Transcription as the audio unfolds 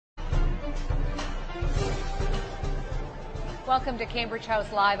Welcome to Cambridge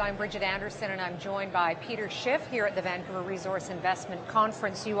House Live. I'm Bridget Anderson, and I'm joined by Peter Schiff here at the Vancouver Resource Investment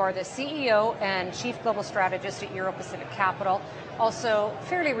Conference. You are the CEO and Chief Global Strategist at Euro Pacific Capital, also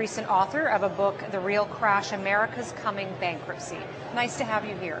fairly recent author of a book, The Real Crash, America's Coming Bankruptcy. Nice to have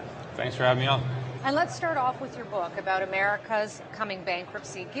you here. Thanks for having me on. And let's start off with your book about America's coming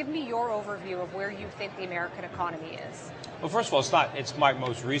bankruptcy. Give me your overview of where you think the American economy is. Well, first of all, it's my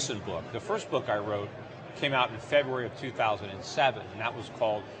most recent book. The first book I wrote came out in February of 2007, and that was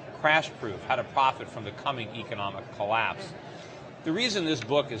called Crash Proof: How to Profit from the Coming Economic Collapse. The reason this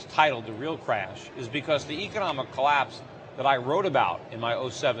book is titled The Real Crash is because the economic collapse that I wrote about in my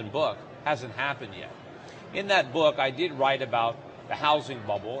 '07 book hasn't happened yet. In that book, I did write about the housing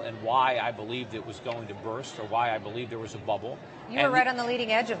bubble and why I believed it was going to burst, or why I believed there was a bubble. You were right on the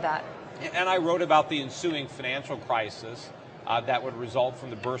leading edge of that. And I wrote about the ensuing financial crisis that would result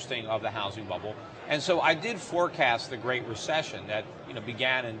from the bursting of the housing bubble. And so I did forecast the Great Recession that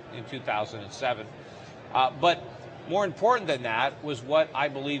began in 2007. But more important than that was what I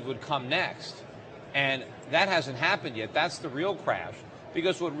believed would come next. And that hasn't happened yet. That's the real crash.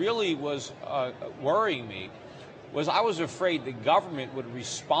 Because what really was worrying me was I was afraid the government would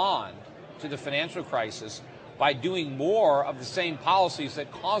respond to the financial crisis by doing more of the same policies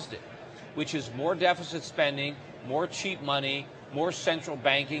that caused it, which is more deficit spending, more cheap money, more central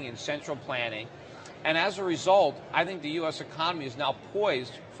banking and central planning. And as a result, I think the U.S. economy is now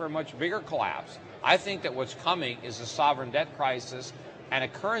poised for a much bigger collapse. I think that what's coming is a sovereign debt crisis and a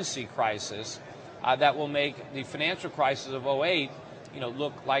currency crisis that will make the financial crisis of '08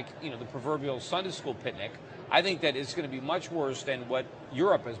 look like the proverbial Sunday school picnic. I think that it's going to be much worse than what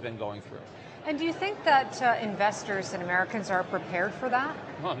Europe has been going through. And do you think that investors and Americans are prepared for that?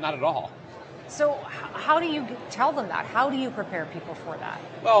 No, not at all. So how do you tell them that? How do you prepare people for that?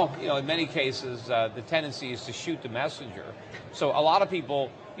 Well, in many cases, the tendency is to shoot the messenger. So a lot of people,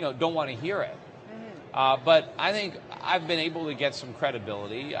 don't want to hear it. But I think I've been able to get some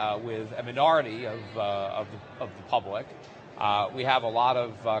credibility with a minority of the public. We have a lot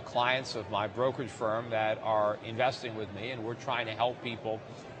of clients of my brokerage firm that are investing with me, and we're trying to help people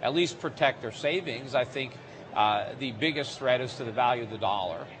at least protect their savings. I think the biggest threat is to the value of the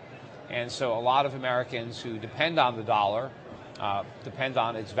dollar. And so a lot of Americans who depend on the dollar, depend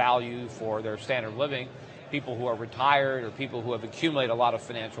on its value for their standard of living, people who are retired or people who have accumulated a lot of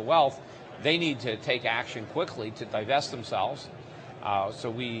financial wealth, they need to take action quickly to divest themselves. So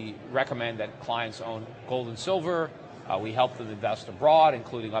we recommend that clients own gold and silver. We help them invest abroad,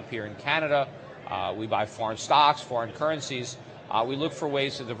 including up here in Canada. We buy foreign stocks, foreign currencies. We look for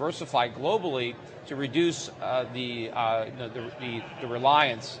ways to diversify globally to reduce the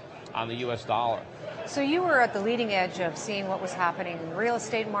reliance on the U.S. dollar. So you were at the leading edge of seeing what was happening in the real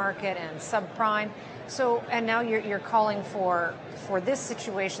estate market and subprime. So, and now you're calling for this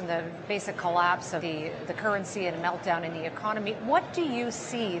situation, the basic collapse of the currency and a meltdown in the economy. What do you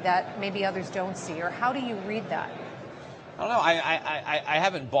see that maybe others don't see, or how do you read that? I don't know. I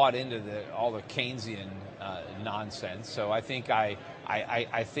haven't bought into all the Keynesian nonsense. So I think I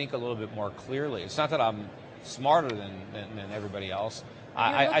think a little bit more clearly. It's not that I'm smarter than everybody else.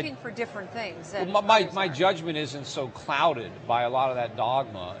 You're looking for different things. Well, my judgment isn't so clouded by a lot of that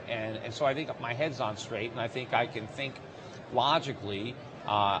dogma, and so I think my head's on straight, and I think I can think logically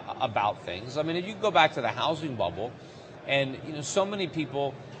about things. I mean, if you go back to the housing bubble, and so many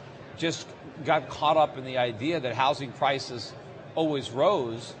people just got caught up in the idea that housing prices always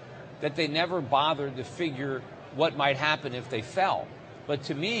rose, that they never bothered to figure what might happen if they fell. But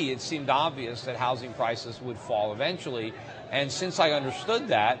to me, it seemed obvious that housing prices would fall eventually. And since I understood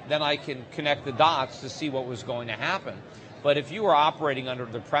that, then I can connect the dots to see what was going to happen. But if you were operating under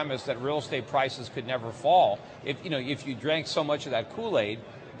the premise that real estate prices could never fall, if you drank so much of that Kool-Aid,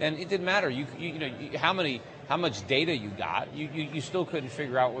 then it didn't matter. How much data you got, you still couldn't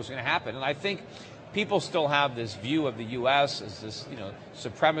figure out what was going to happen. And I think people still have this view of the U.S. as this,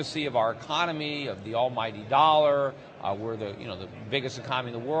 supremacy of our economy, of the almighty dollar. We're the biggest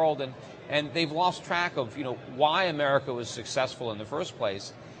economy in the world, and they've lost track of why America was successful in the first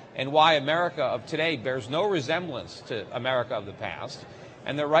place, and why America of today bears no resemblance to America of the past,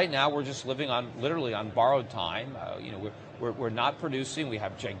 and that right now we're just living literally on borrowed time. We're not producing. We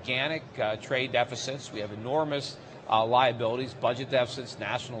have gigantic trade deficits. We have enormous liabilities, budget deficits,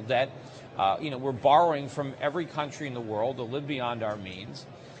 national debt. We're borrowing from every country in the world to live beyond our means,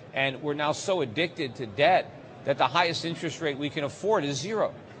 and we're now so addicted to debt that the highest interest rate we can afford is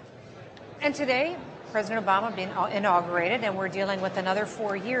zero. And today, President Obama being inaugurated, and we're dealing with another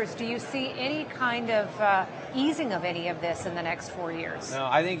 4 years. Do you see any kind of easing of any of this in the next 4 years? No,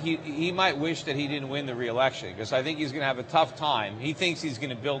 I think he might wish that he didn't win the re-election, because I think he's going to have a tough time. He thinks he's going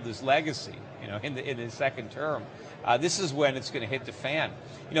to build this legacy, in his second term. This is when it's going to hit the fan.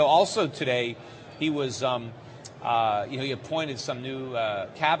 Also today, he was, he appointed some new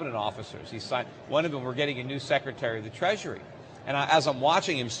cabinet officers. He signed one of them. We're getting a new Secretary of the Treasury, and as I'm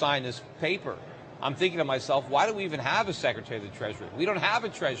watching him sign this paper, I'm thinking to myself, why do we even have a Secretary of the Treasury? We don't have a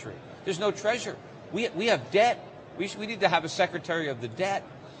Treasury. There's no treasury. We have debt. We need to have a Secretary of the debt.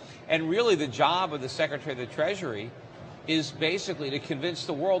 And really the job of the Secretary of the Treasury is basically to convince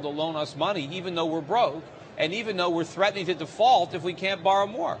the world to loan us money, even though we're broke, and even though we're threatening to default if we can't borrow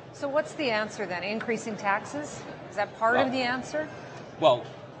more. So what's the answer then? Increasing taxes? Is that part of the answer? Well,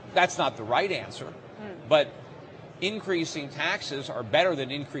 that's not the right answer. But increasing taxes are better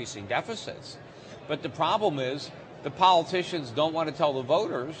than increasing deficits. But the problem is the politicians don't want to tell the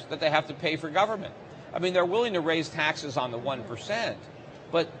voters that they have to pay for government. I mean, they're willing to raise taxes on the 1%,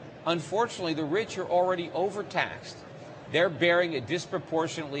 but unfortunately the rich are already overtaxed. They're bearing a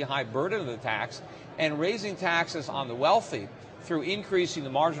disproportionately high burden of the tax, and raising taxes on the wealthy through increasing the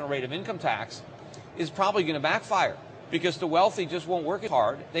marginal rate of income tax is probably going to backfire, because the wealthy just won't work as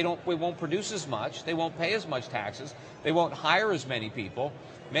hard. They won't produce as much. They won't pay as much taxes. They won't hire as many people.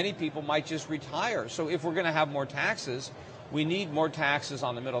 Many people might just retire. So if we're going to have more taxes, we need more taxes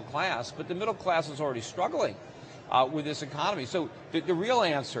on the middle class. But the middle class is already struggling with this economy. So the real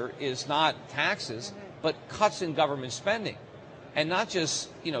answer is not taxes, but cuts in government spending. And not just,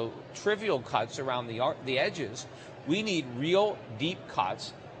 trivial cuts around the edges. We need real deep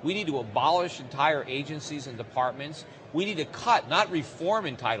cuts. We need to abolish entire agencies and departments. We need to cut, not reform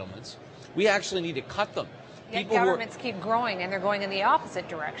entitlements. We actually need to cut them. Yet governments keep growing, and they're going in the opposite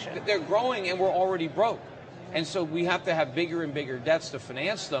direction. They're growing, and we're already broke. And so we have to have bigger and bigger debts to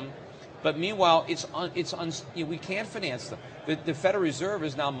finance them. But meanwhile, we can't finance them. The Federal Reserve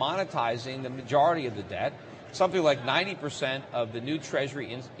is now monetizing the majority of the debt. Something like 90% of the new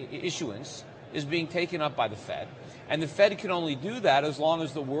Treasury issuance is being taken up by the Fed. And the Fed can only do that as long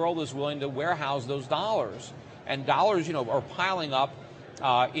as the world is willing to warehouse those dollars. And dollars, are piling up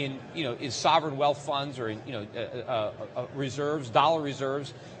in sovereign wealth funds, or in, reserves, dollar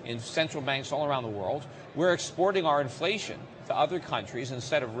reserves in central banks all around the world. We're exporting our inflation to other countries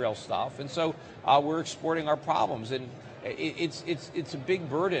instead of real stuff. And so we're exporting our problems. And it's a big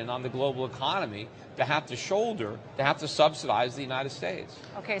burden on the global economy to have to shoulder, to have to subsidize the United States.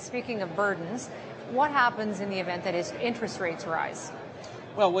 Okay, speaking of burdens, what happens in the event that interest rates rise?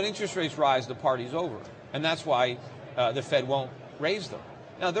 Well, when interest rates rise, the party's over. And that's why the Fed won't raise them.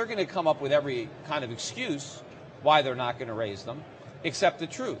 Now, they're going to come up with every kind of excuse why they're not going to raise them, except the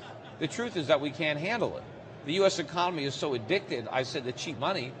truth. The truth is that we can't handle it. The U.S. economy is so addicted, I said, to cheap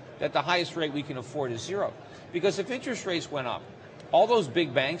money, that the highest rate we can afford is zero. Because if interest rates went up, all those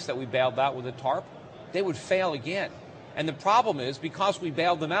big banks that we bailed out with a TARP, they would fail again. And the problem is, because we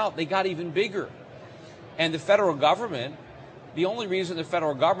bailed them out, they got even bigger. And the federal government, the only reason the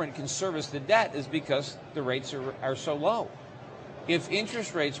federal government can service the debt is because the rates are so low. If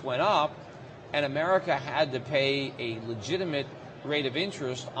interest rates went up and America had to pay a legitimate rate of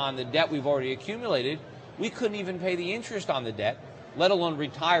interest on the debt we've already accumulated, we couldn't even pay the interest on the debt, let alone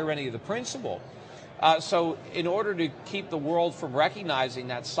retire any of the principal. So in order to keep the world from recognizing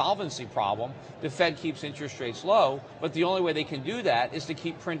that solvency problem, the Fed keeps interest rates low, but the only way they can do that is to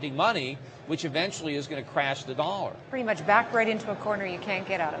keep printing money, which eventually is going to crash the dollar. Pretty much back right into a corner you can't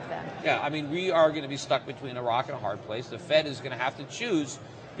get out of then. Yeah, I mean, we are going to be stuck between a rock and a hard place. The Fed is going to have to choose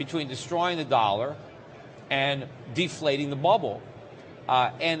between destroying the dollar and deflating the bubble.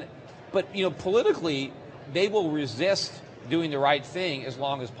 But politically, they will resist doing the right thing as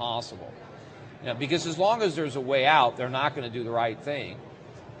long as possible. Because as long as there's a way out, they're not going to do the right thing.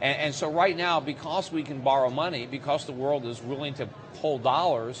 And so right now, because we can borrow money, because the world is willing to pull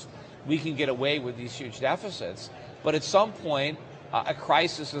dollars, we can get away with these huge deficits. But at some point, a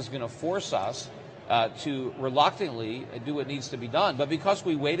crisis is going to force us to reluctantly do what needs to be done. But because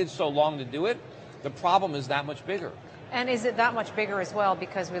we waited so long to do it, the problem is that much bigger. And is it that much bigger as well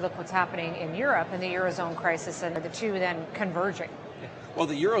because we look what's happening in Europe and the Eurozone crisis, and the two then converging? Well,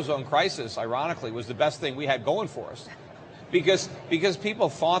 the Eurozone crisis, ironically, was the best thing we had going for us. Because people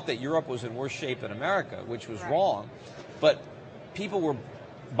thought that Europe was in worse shape than America, which was wrong. But people were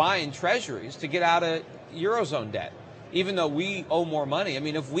buying treasuries to get out of Eurozone debt, even though we owe more money. I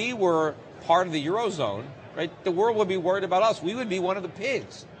mean, if we were part of the Eurozone, right, the world would be worried about us. We would be one of the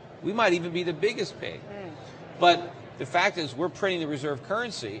pigs. We might even be the biggest pig. But the fact is we're printing the reserve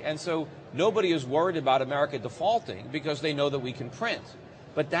currency, and so nobody is worried about America defaulting because they know that we can print.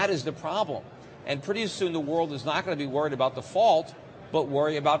 But that is the problem. And pretty soon the world is not going to be worried about default, but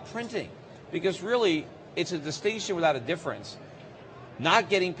worry about printing. Because really, it's a distinction without a difference. Not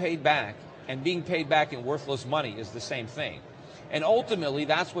getting paid back and being paid back in worthless money is the same thing. And ultimately,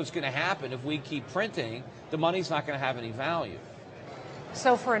 that's what's going to happen if we keep printing. The money's not going to have any value.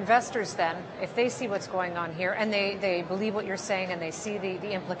 So for investors then, if they see what's going on here and they believe what you're saying and they see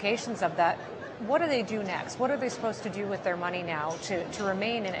the implications of that, what do they do next? What are they supposed to do with their money now to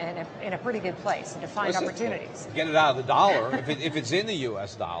remain in a pretty good place and to find opportunities? Get it out of the dollar if it's in the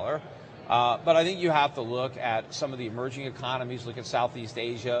U.S. dollar. But I think you have to look at some of the emerging economies, look at Southeast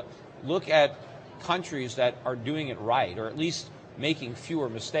Asia, look at countries that are doing it right, or at least making fewer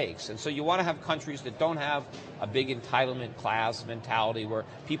mistakes. And so you want to have countries that don't have a big entitlement class mentality where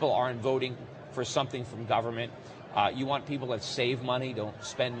people aren't voting for something from government. You want people that save money, don't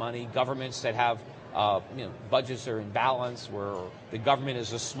spend money. Governments that have budgets that are in balance, where the government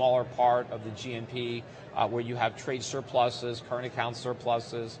is a smaller part of the GNP, where you have trade surpluses, current account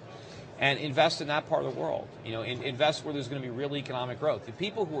surpluses, and invest in that part of the world. Invest where there's going to be real economic growth. The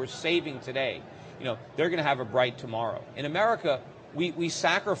people who are saving today, they're going to have a bright tomorrow. In America, we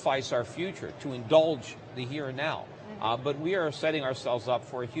sacrifice our future to indulge the here and now. But we are setting ourselves up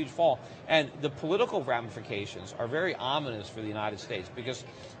for a huge fall. And the political ramifications are very ominous for the United States, because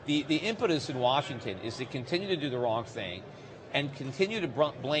the impetus in Washington is to continue to do the wrong thing and continue to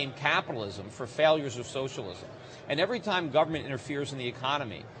blame capitalism for failures of socialism. And every time government interferes in the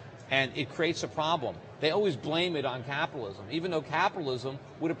economy and it creates a problem, they always blame it on capitalism, even though capitalism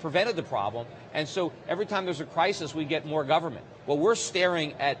would have prevented the problem. And so every time there's a crisis, we get more government. Well, we're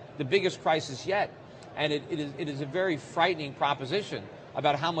staring at the biggest crisis yet. And it is a very frightening proposition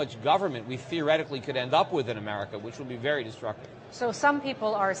about how much government we theoretically could end up with in America, which will be very destructive. So some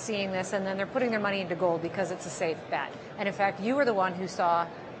people are seeing this and then they're putting their money into gold because it's a safe bet. And in fact, you were the one who saw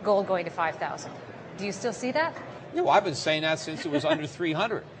gold going to 5,000. Do you still see that? Yeah, well, I've been saying that since it was under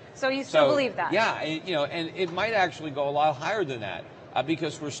 300. So you still believe that? Yeah, and it might actually go a lot higher than that.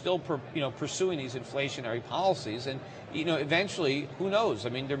 Because we're still, pursuing these inflationary policies, and eventually, who knows? I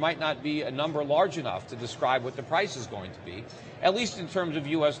mean, there might not be a number large enough to describe what the price is going to be, at least in terms of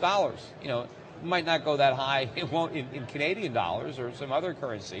U.S. dollars. It might not go that high. It won't in Canadian dollars or some other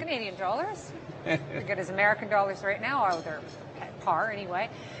currency. Canadian dollars? As good as American dollars right now, or they're at par anyway.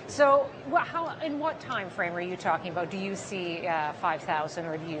 So, in what time frame are you talking about? Do you see 5,000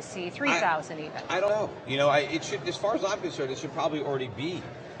 or do you see 3,000 even? I don't know. It should, as far as I'm concerned, it should probably already be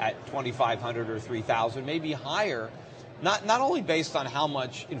at 2,500 or 3,000, maybe higher. Not only based on how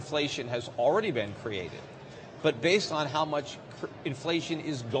much inflation has already been created, but based on how much inflation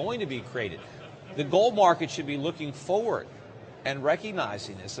is going to be created. The gold market should be looking forward and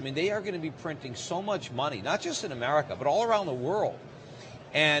recognizing this. I mean, they are going to be printing so much money, not just in America, but all around the world.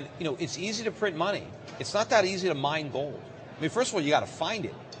 And, it's easy to print money. It's not that easy to mine gold. I mean, first of all, you got to find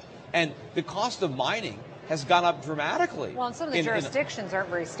it. And the cost of mining has gone up dramatically. Well, and some of the jurisdictions aren't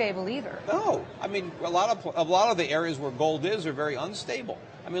very stable either. No. I mean, a lot of the areas where gold is are very unstable.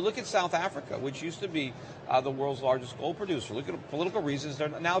 I mean, look at South Africa, which used to be the world's largest gold producer. Look at political reasons.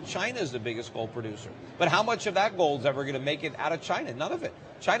 Now China is the biggest gold producer. But how much of that gold is ever going to make it out of China? None of it.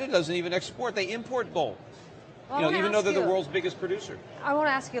 China doesn't even export. They import gold. Well, even though they're the world's biggest producer. I want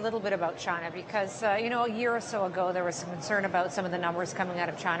to ask you a little bit about China because, a year or so ago, there was some concern about some of the numbers coming out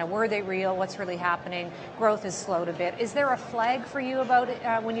of China. Were they real? What's really happening? Growth has slowed a bit. Is there a flag for you about it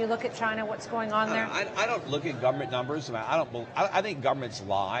when you look at China? What's going on there? I don't look at government numbers. I think governments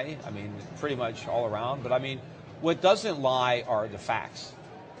lie. I mean, pretty much all around. But I mean, what doesn't lie are the facts.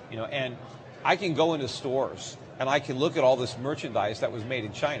 And I can go into stores and I can look at all this merchandise that was made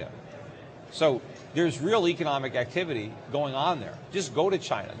in China. So there's real economic activity going on there. Just go to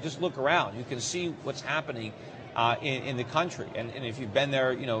China. Just look around. You can see what's happening in the country. And if you've been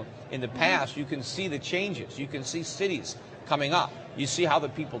there, in the past, you can see the changes. You can see cities coming up. You see how the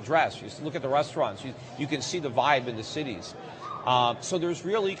people dress. You look at the restaurants. You can see the vibe in the cities. So there's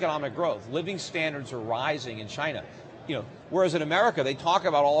real economic growth. Living standards are rising in China. Whereas in America, they talk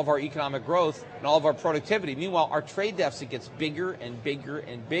about all of our economic growth and all of our productivity. Meanwhile, our trade deficit gets bigger and bigger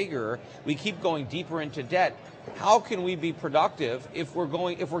and bigger. We keep going deeper into debt. How can we be productive if we're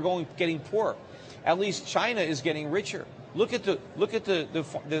getting poorer? At least China is getting richer. Look at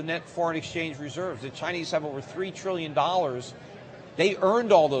the net foreign exchange reserves. The Chinese have over $3 trillion. They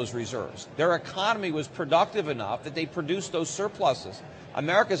earned all those reserves. Their economy was productive enough that they produced those surpluses.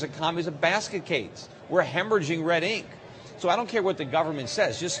 America's economy is a basket case. We're hemorrhaging red ink. So I don't care what the government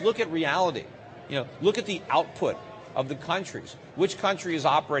says. Just look at reality. Look at the output of the countries. Which country is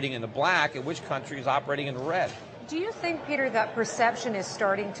operating in the black and which country is operating in the red? Do you think, Peter, that perception is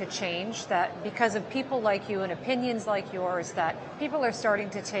starting to change, that because of people like you and opinions like yours, that people are starting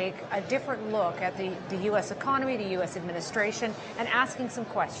to take a different look at the U.S. economy, the U.S. administration, and asking some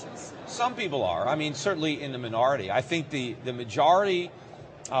questions? Some people are. I mean, certainly in the minority. I think the majority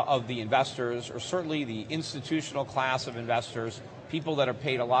of the investors, or certainly the institutional class of investors, people that are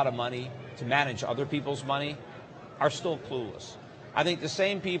paid a lot of money to manage other people's money, are still clueless. I think the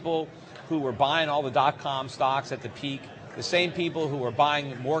same people who were buying all the dot-com stocks at the peak, the same people who were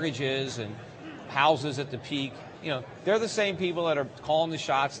buying mortgages and houses at the peak, they're the same people that are calling the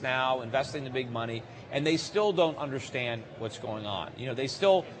shots now, investing the big money, and they still don't understand what's going on. They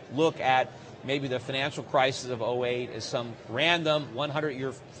still look at maybe the financial crisis of '08 as some random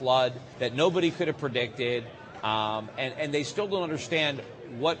 100-year flood that nobody could have predicted, and they still don't understand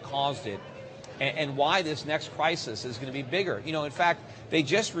what caused it and why this next crisis is going to be bigger. In fact, they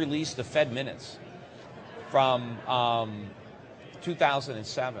just released the Fed minutes from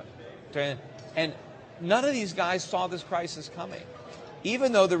 2007. And none of these guys saw this crisis coming,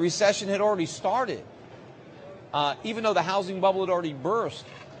 even though the recession had already started, even though the housing bubble had already burst.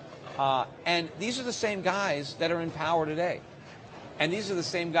 And these are the same guys that are in power today. And these are the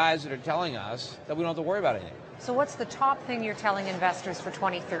same guys that are telling us that we don't have to worry about anything. So what's the top thing you're telling investors for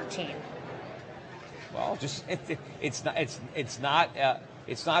 2013? Well, just it's not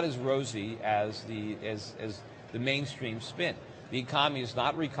as rosy as the mainstream spin. The economy is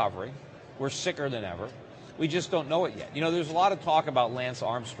not recovering. We're sicker than ever. We just don't know it yet. There's a lot of talk about Lance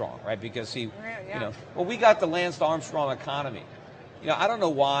Armstrong, right? Because we got the Lance Armstrong economy. I don't know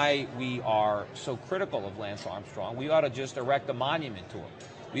why we are so critical of Lance Armstrong. We ought to just erect a monument to him.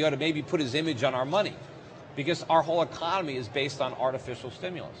 We ought to maybe put his image on our money, because our whole economy is based on artificial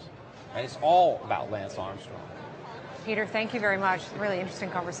stimulus. And it's all about Lance Armstrong. Peter, thank you very much. Really interesting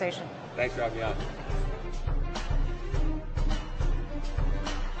conversation. Thanks for having me on.